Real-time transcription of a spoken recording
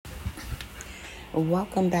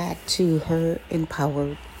Welcome back to Her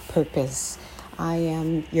Empowered Purpose. I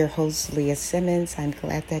am your host, Leah Simmons. I'm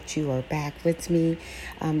glad that you are back with me.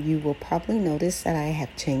 You will probably notice that I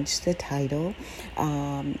have changed the title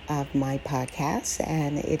of my podcast,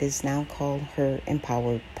 and it is now called Her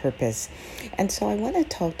Empowered Purpose. And so I want to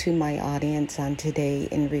talk to my audience on today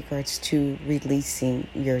in regards to releasing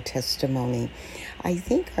your testimony. I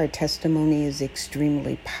think our testimony is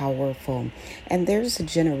extremely powerful, and there's a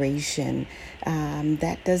generation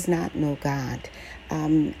that does not know God.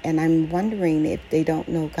 And I'm wondering if they don't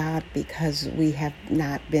know God because we have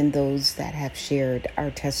not been those that have shared our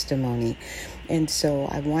testimony. And so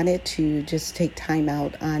I wanted to just take time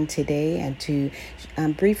out on today and to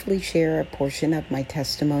briefly share a portion of my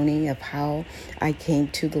testimony of how I came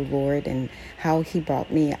to the Lord and how He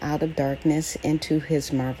brought me out of darkness into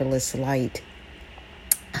His marvelous light.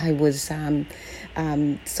 I was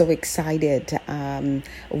so excited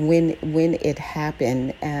when it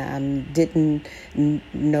happened. Didn't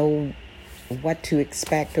know what to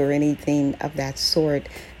expect or anything of that sort.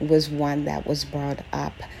 It was one that was brought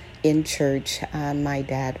up in church. My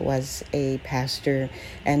dad was a pastor,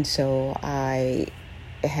 and so I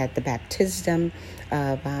had the baptism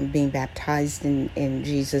of being baptized in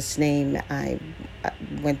Jesus' name. I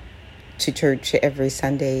went to church every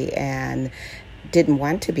Sunday and didn't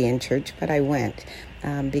want to be in church, but I went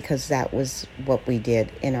because that was what we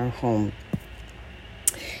did in our home.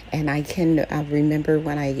 And I can remember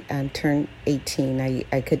when I turned 18,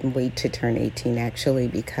 I couldn't wait to turn 18 actually,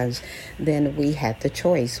 because then we had the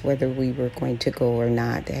choice whether we were going to go or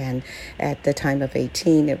not. And at the time of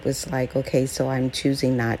 18, it was like, okay, so I'm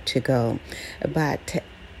choosing not to go. But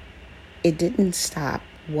it didn't stop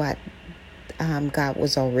what God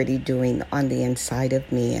was already doing on the inside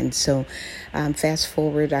of me. And so fast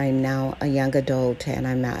forward, I'm now a young adult and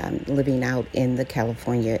I'm living out in the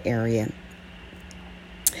California area.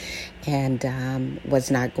 And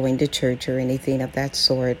was not going to church or anything of that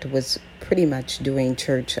sort. Was pretty much doing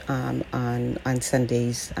church on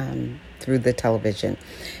Sundays through the television.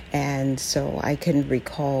 And so I can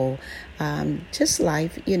recall just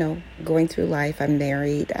life, going through life. I'm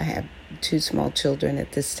married. I have 2 small children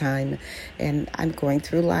at this time, and I'm going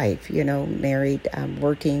through life, married,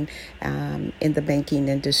 working in the banking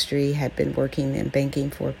industry, had been working in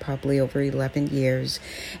banking for probably over 11 years.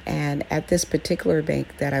 And at this particular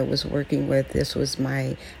bank that I was working with, this was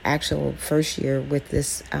my actual first year with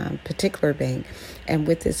this particular bank. And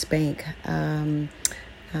with this bank, not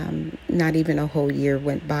even a whole year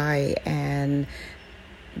went by, and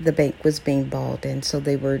the bank was being bought, and so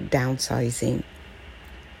they were downsizing.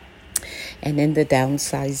 And in the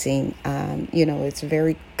downsizing, it's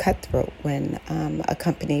very cutthroat when a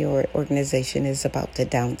company or organization is about to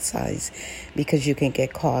downsize, because you can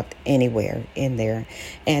get caught anywhere in there.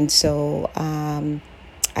 And so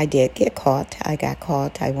I did get caught. I got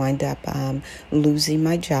caught. I wound up losing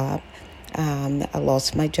my job. I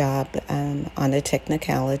lost my job on a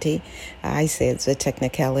technicality. I say it's a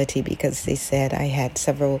technicality because they said I had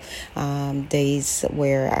several days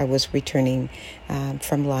where I was returning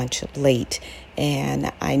from lunch late.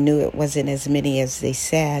 And I knew it wasn't as many as they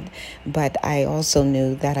said, but I also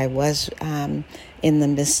knew that I was in the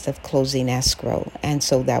midst of closing escrow. And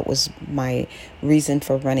so that was my reason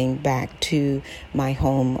for running back to my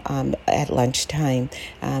home at lunchtime,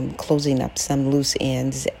 closing up some loose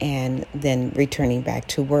ends and then returning back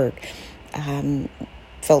to work.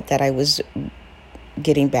 Felt that I was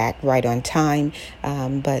getting back right on time,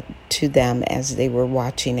 but to them, as they were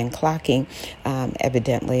watching and clocking,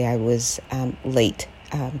 evidently I was late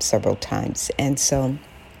several times. And so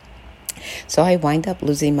I wind up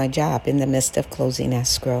losing my job in the midst of closing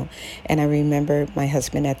escrow. And I remember my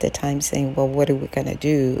husband at the time saying, well, what are we going to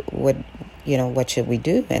do? What should we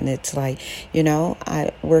do? And it's like,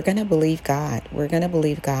 we're going to believe God. We're going to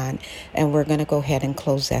believe God, and we're going to go ahead and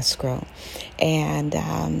close escrow. And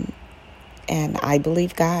I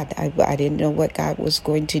believe God. I didn't know what God was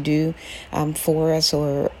going to do for us,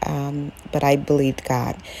 but I believed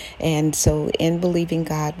God. And so in believing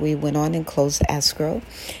God, we went on and closed escrow.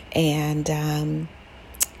 And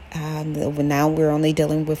now we're only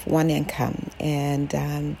dealing with one income.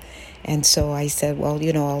 And so I said, well,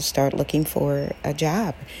 I'll start looking for a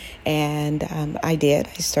job. And I did.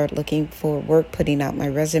 I started looking for work, putting out my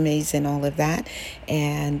resumes and all of that.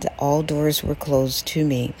 And all doors were closed to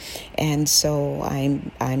me. And so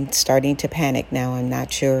I'm starting to panic now. I'm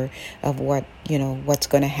not sure of what's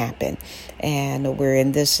going to happen. And we're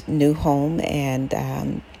in this new home,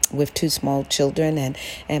 and with 2 small children,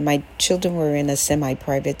 and my children were in a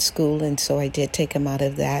semi-private school, and so I did take them out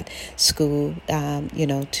of that school,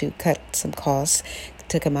 to cut some costs,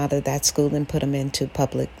 took him out of that school and put him into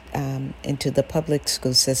the public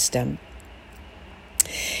school system.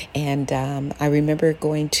 And I remember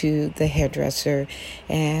going to the hairdresser,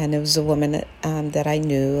 and it was a woman that I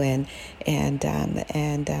knew, and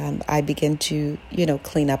I began to,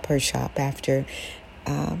 clean up her shop after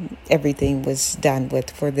everything was done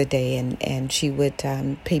with for the day, and she would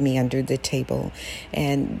pay me under the table,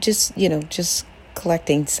 and just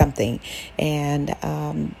collecting something, and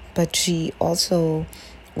but she also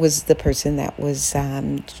was the person that was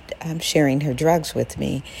sharing her drugs with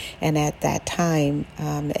me. And at that time,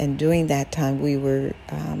 and during that time, we were,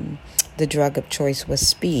 the drug of choice was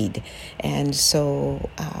speed. And so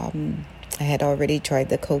I had already tried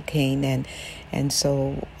the cocaine, and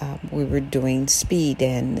so we were doing speed,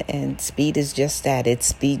 and speed is just that. It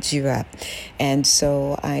speeds you up. And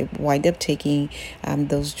so I wind up taking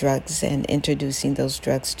those drugs and introducing those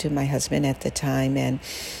drugs to my husband at the time, and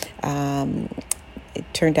it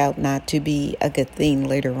turned out not to be a good thing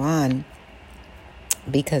later on,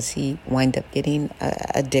 because he wound up getting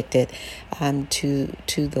addicted to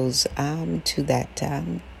those to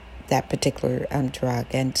that particular drug.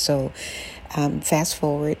 And so fast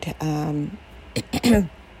forward,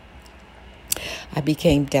 I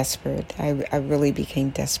became desperate. I really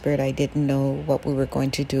became desperate. I didn't know what we were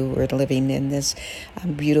going to do. We're living in this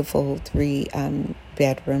beautiful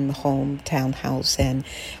 3-bedroom home townhouse, and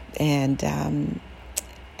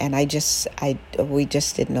we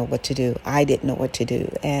just didn't know what to do. I didn't know what to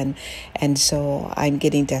do. And so I'm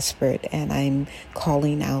getting desperate, and I'm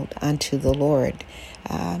calling out unto the Lord,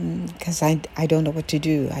 because I don't know what to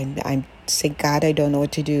do. I'm saying, God, I don't know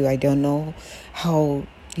what to do. I don't know how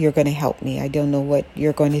you're going to help me. I don't know what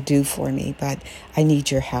you're going to do for me, but I need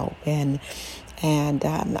your help. And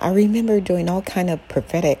I remember doing all kind of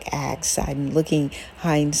prophetic acts. I'm looking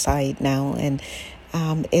hindsight now, and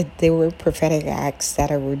they were prophetic acts that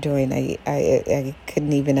I were doing. I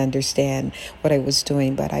couldn't even understand what I was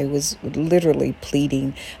doing, but I was literally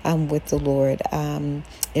pleading with the Lord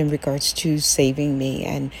in regards to saving me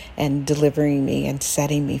and delivering me and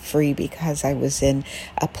setting me free, because I was in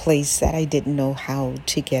a place that I didn't know how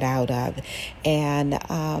to get out of. And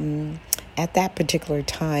at that particular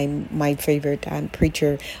time, my favorite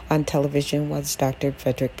preacher on television was Dr.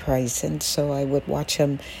 Frederick Price, and so I would watch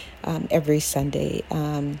him every Sunday.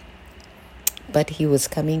 But he was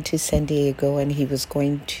coming to San Diego, and he was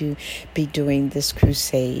going to be doing this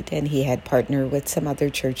crusade, and he had partnered with some other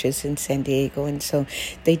churches in San Diego, and so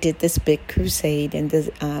they did this big crusade in the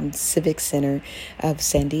Civic Center of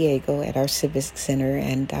San Diego, at our Civic Center.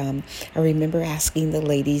 And I remember asking the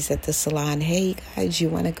ladies at the salon, hey guys, you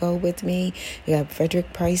want to go with me? Yeah,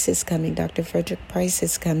 Frederick Price is coming, Dr. Frederick Price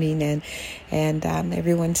is coming, and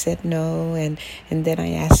everyone said no. And then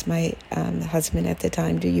I asked my husband at the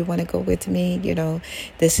time, do you want to go with me?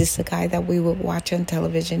 This is the guy that we would watch on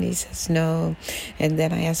television. He says no. And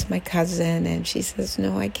then I asked my cousin, and she says,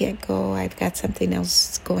 no, I can't go. I've got something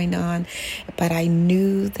else going on. But I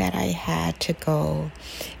knew that I had to go.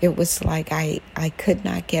 It was like I could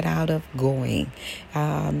not get out of going.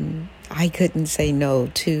 I couldn't say no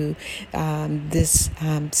to this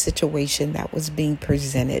situation that was being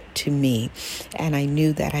presented to me, and I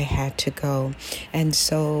knew that I had to go. And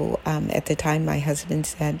so at the time, my husband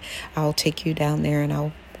said, I'll take you down there and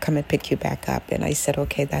I'll come and pick you back up. And I said,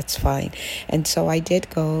 okay, that's fine. And so I did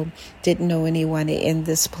go, didn't know anyone in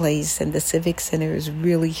this place, and the Civic Center is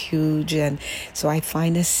really huge. And so I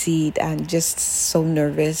find a seat. I'm just so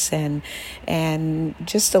nervous and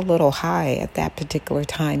just a little high at that particular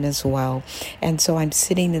time as well. And so I'm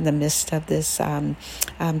sitting in the midst of this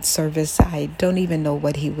service. I don't even know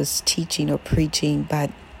what he was teaching or preaching, but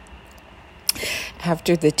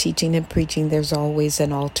after the teaching and preaching, there's always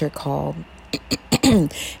an altar call.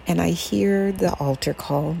 And I hear the altar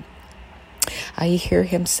call. I hear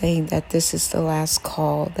him saying that this is the last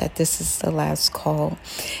call, that this is the last call.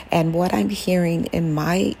 And what I'm hearing in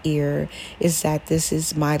my ear is that this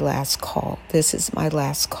is my last call. This is my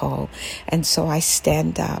last call. And so I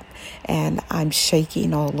stand up, and I'm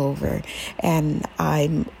shaking all over, and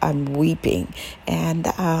I'm weeping, and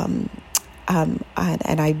I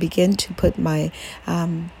begin to put my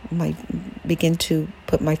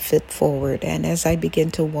foot forward, and as I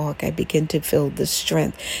begin to walk, I begin to feel the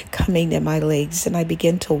strength coming in my legs, and I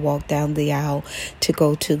begin to walk down the aisle to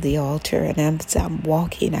go to the altar. And as I'm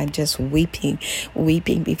walking, I'm just weeping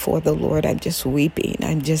before the Lord. I'm just weeping.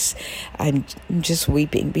 I'm just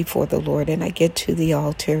weeping before the Lord. And I get to the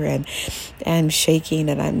altar, and I'm shaking,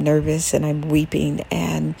 and I'm nervous, and I'm weeping,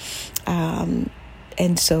 and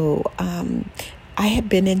so I had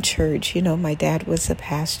been in church. My dad was a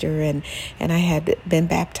pastor, and I had been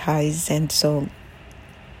baptized, and so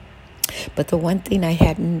But the one thing I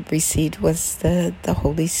hadn't received was the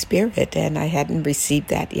Holy Spirit, and I hadn't received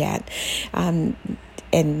that yet. And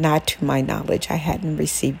not to my knowledge, I hadn't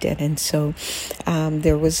received it. And so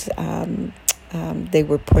there was... they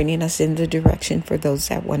were pointing us in the direction for those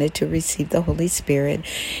that wanted to receive the Holy Spirit,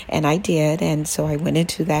 and I did. And so I went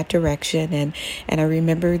into that direction, and I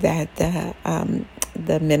remember that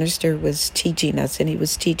the minister was teaching us, and he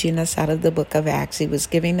was teaching us out of the book of Acts. He was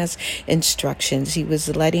giving us instructions. He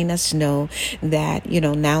was letting us know that,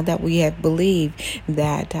 now that we have believed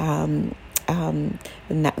that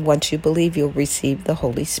once you believe, you'll receive the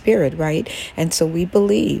Holy Spirit, right? And so we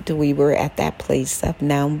believed. We were at that place of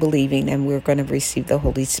now believing, and we're going to receive the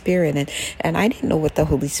Holy Spirit. And I didn't know what the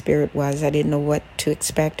Holy Spirit was. I didn't know what to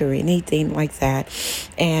expect or anything like that.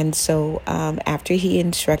 And so after he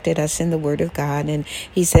instructed us in the Word of God, and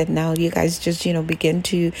he said, now you guys just, begin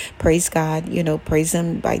to praise God, praise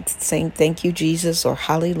him by saying, thank you, Jesus, or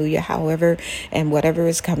hallelujah, however, and whatever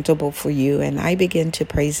is comfortable for you. And I began to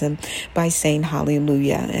praise him by saying hallelujah.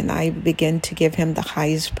 And I begin to give him the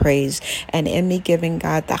highest praise. And in me giving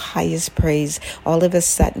God the highest praise, all of a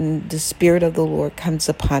sudden, the Spirit of the Lord comes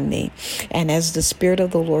upon me. And as the Spirit of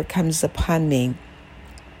the Lord comes upon me,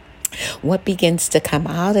 what begins to come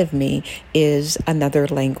out of me is another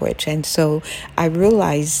language. And so I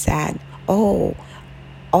realized that,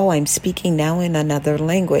 I'm speaking now in another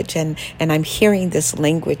language, and I'm hearing this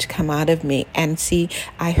language come out of me. And see,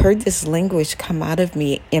 I heard this language come out of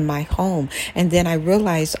me in my home, and then I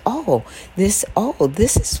realized, this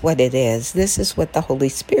is what it is. This is what the Holy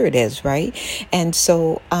Spirit is, right? And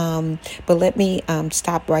so, but let me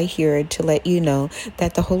stop right here to let you know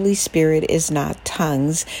that the Holy Spirit is not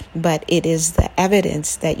tongues, but it is the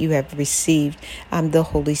evidence that you have received the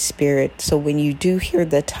Holy Spirit. So when you do hear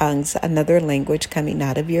the tongues, another language coming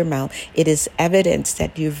out of your mouth, it is evidence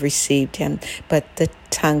that you've received him, but the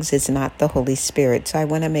tongues is not the Holy Spirit. So I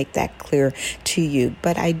want to make that clear to you.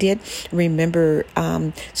 But I did remember,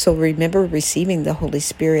 remember receiving the Holy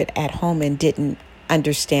Spirit at home and didn't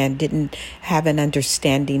have an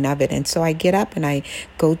understanding of it. And so I get up and I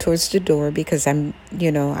go towards the door because I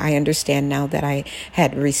understand now that I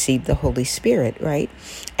had received the Holy Spirit, right?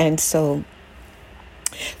 And so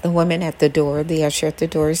the woman at the door, the usher at the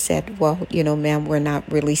door, said, well, ma'am, we're not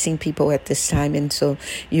releasing people at this time, and so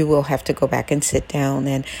you will have to go back and sit down.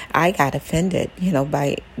 And I got offended,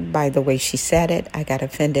 by the way she said it. I got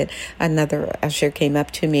offended. Another usher came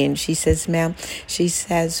up to me and she says, ma'am, she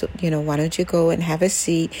says, why don't you go and have a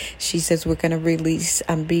seat? She says, we're going to release,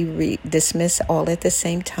 dismiss all at the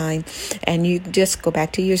same time, and you just go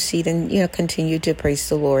back to your seat and, continue to praise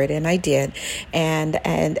the Lord. And I did. And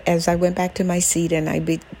as I went back to my seat and I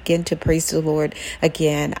begin to praise the Lord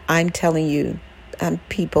again, I'm telling you,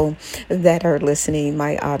 people that are listening,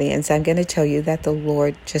 my audience, I'm going to tell you that the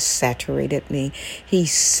Lord just saturated me. He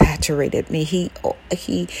saturated me. He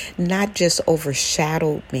not just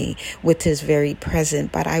overshadowed me with his very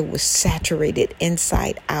presence, but I was saturated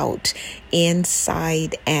inside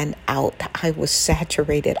and out. I was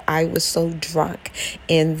saturated. I was so drunk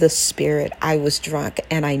in the Spirit. I was drunk,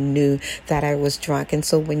 and I knew that I was drunk. And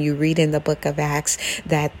so when you read in the book of Acts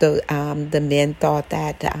that the men thought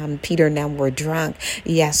that Peter and them were drunk,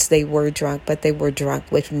 yes, they were drunk, but they were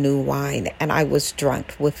drunk with new wine, and I was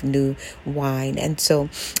drunk with new wine. And so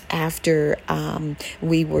after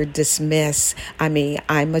we were dismissed, I'm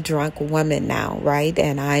a drunk woman now, right?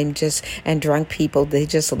 And drunk people, they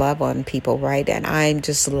just love on people, right? And I'm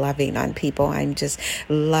just loving on people. I'm just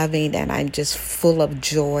loving, and I'm just full of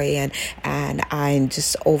joy, and I'm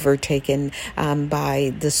just overtaken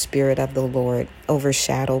by the Spirit of the Lord,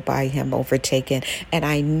 overshadowed by him, overtaken. And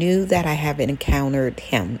I knew that I have encountered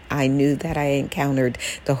him. I knew that I encountered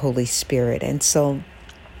the Holy Spirit. And so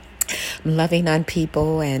I'm loving on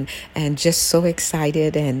people and just so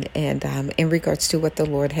excited and in regards to what the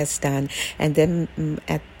Lord has done. And then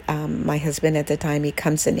my husband at the time, he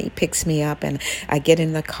comes and he picks me up, and I get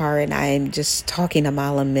in the car and I am just talking a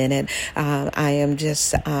mile a minute. I am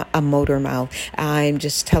just a motor mouth. I'm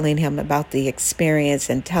just telling him about the experience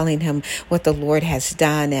and telling him what the Lord has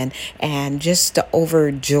done, and just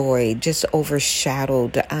overjoyed, just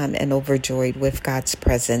overshadowed and overjoyed with God's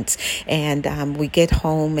presence. And we get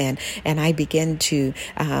home and I begin to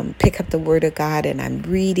pick up the Word of God, and I'm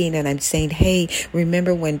reading and I'm saying, hey,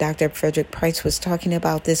 remember when Dr. Frederick Price was talking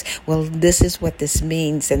about this? says, well, this is what this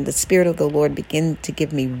means. And the Spirit of the Lord began to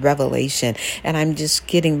give me revelation. And I'm just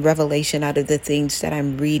getting revelation out of the things that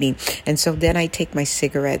I'm reading. And so then I take my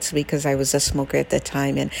cigarettes, because I was a smoker at the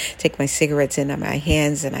time, and take my cigarettes into my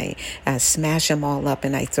hands, and I smash them all up,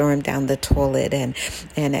 and I throw them down the toilet. And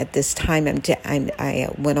at this time, I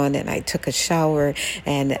went on and I took a shower.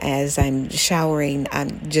 And as I'm showering,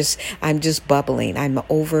 I'm just bubbling.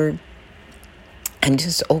 I'm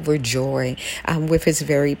just overjoyed with his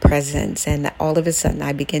very presence. And all of a sudden,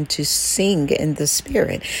 I begin to sing in the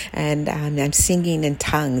Spirit. And I'm singing in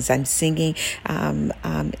tongues. I'm singing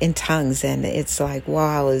in tongues. And it's like,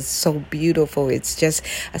 wow, it's so beautiful. It's just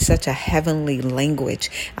such a heavenly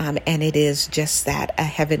language. And it is just that, a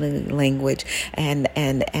heavenly language. And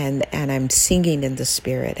I'm singing in the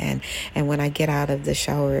Spirit. And when I get out of the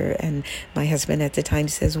shower, and my husband at the time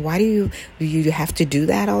says, why do you have to do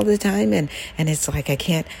that all the time? And it's like, I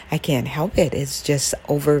can't help it. It's just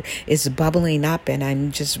it's bubbling up, and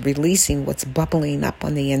I'm just releasing what's bubbling up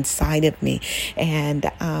on the inside of me.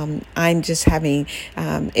 And I'm just having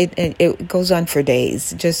it goes on for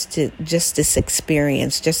days, just this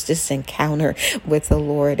experience, just this encounter with the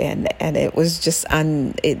Lord. And it was just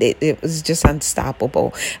it was just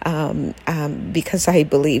unstoppable, because I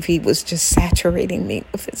believe he was just saturating me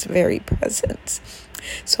with his very presence.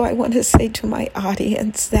 So I want to say to my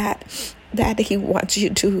audience that he wants you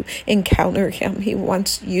to encounter him. He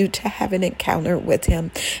wants you to have an encounter with him,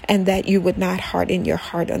 and that you would not harden your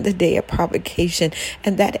heart on the day of provocation,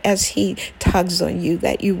 and that as he tugs on you,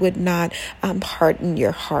 that you would not harden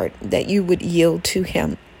your heart, that you would yield to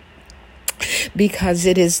him. Because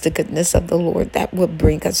it is the goodness of the Lord that will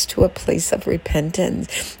bring us to a place of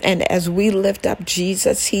repentance. And as we lift up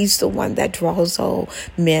Jesus, he's the one that draws all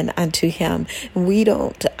men unto him. We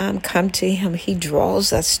don't come to him. He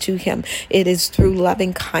draws us to him. It is through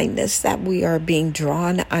loving kindness that we are being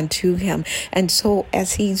drawn unto him. And so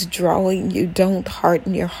as he's drawing you, don't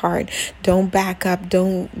harden your heart. Don't back up.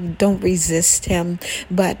 Don't resist him,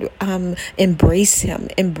 but embrace him.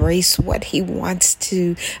 Embrace what he wants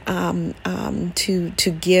to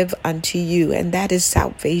give unto you, and that is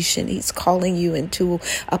salvation. He's calling you into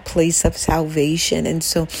a place of salvation. And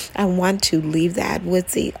so I want to leave that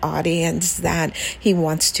with the audience, that he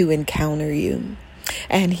wants to encounter you.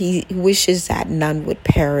 And he wishes that none would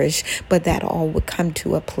perish, but that all would come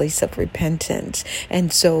to a place of repentance.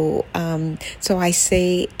 And so I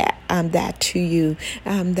say that to you,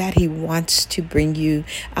 that he wants to bring you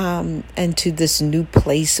into this new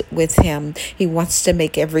place with him. He wants to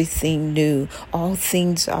make everything new. All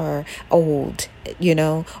things are old.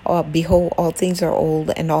 Behold, all things are old,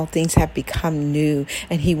 and all things have become new.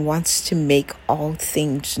 And he wants to make all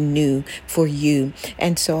things new for you.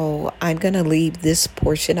 And so I'm going to leave this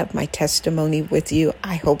portion of my testimony with you.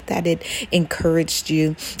 I hope that it encouraged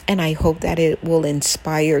you, and I hope that it will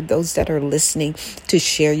inspire those that are listening to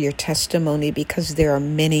share your testimony, because there are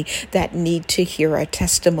many that need to hear our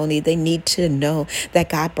testimony. They need to know that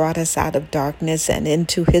God brought us out of darkness and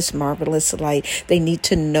into his marvelous light. They need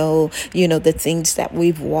to know, the things that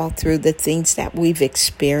we've walked through, the things that we've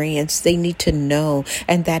experienced. They need to know,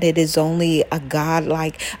 and that it is only a God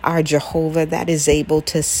like our Jehovah that is able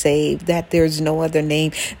to save, that there's no other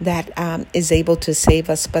name that is able to save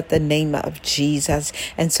us but the name of Jesus.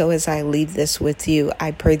 And so as I leave this with you,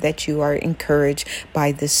 I pray that you are encouraged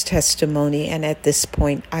by this testimony. And at this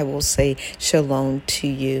point, I will say shalom to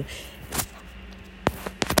you.